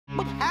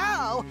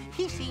though,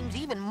 he seems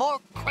even more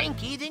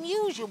cranky than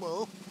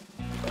usual.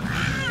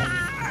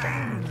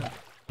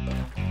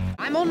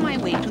 I'm on my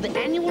way to the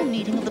annual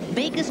meeting of the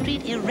Baker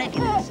Street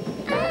Irregulars.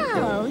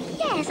 Oh,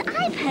 yes,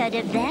 I've heard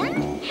of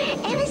them.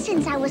 Ever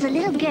since I was a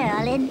little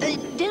girl and...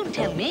 Don't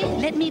tell me.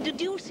 Let me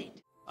deduce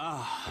it.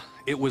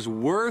 It was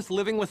worth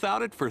living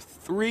without it for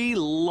 3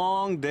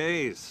 long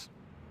days.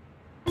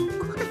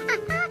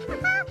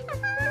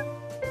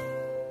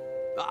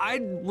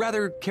 I'd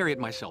rather carry it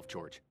myself,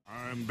 George.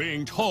 I'm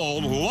being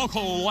told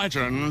local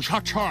legend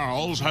Chuck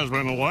Charles has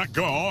been let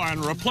go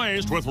and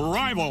replaced with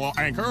rival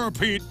anchor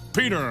Pete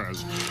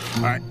Peters.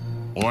 Let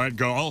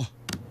go?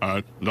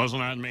 Doesn't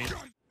that mean...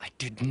 I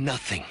did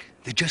nothing.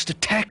 They just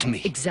attacked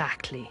me.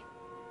 Exactly.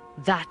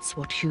 That's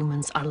what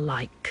humans are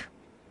like.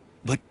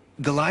 But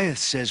Goliath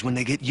says when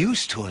they get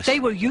used to us... They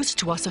were used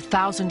to us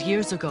 1,000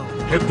 years ago.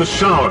 Hit the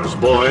showers,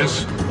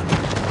 boys.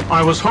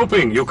 I was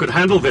hoping you could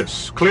handle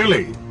this.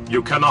 Clearly,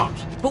 you cannot.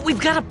 But we've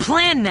got a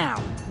plan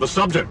now. The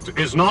subject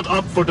is not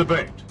up for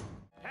debate.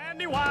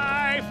 Candy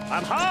wife,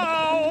 I'm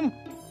home!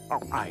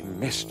 Oh, I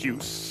missed you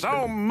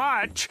so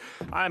much.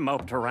 I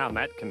moped around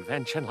that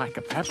convention like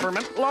a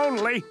peppermint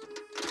lonely.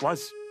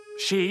 Was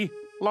she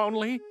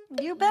lonely?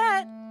 You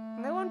bet.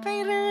 No one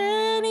paid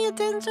her any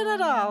attention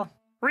at all.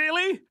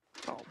 Really?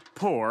 Oh,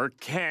 poor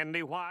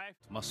Candy wife.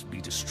 Must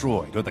be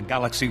destroyed, or the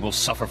galaxy will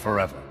suffer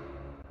forever.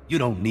 You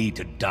don't need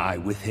to die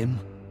with him.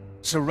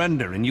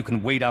 Surrender, and you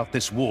can wait out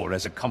this war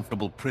as a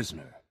comfortable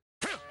prisoner.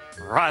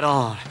 Right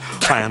on.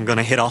 I am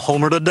gonna hit a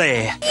homer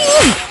today.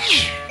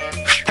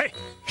 Hey,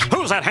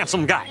 who's that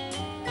handsome guy?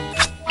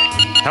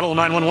 Hello,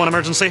 911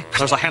 emergency.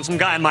 There's a handsome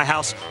guy in my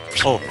house.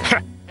 Oh,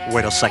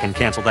 wait a second,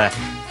 cancel that.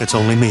 It's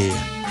only me.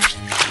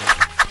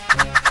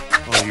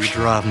 Oh, you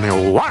drive me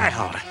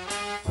wild.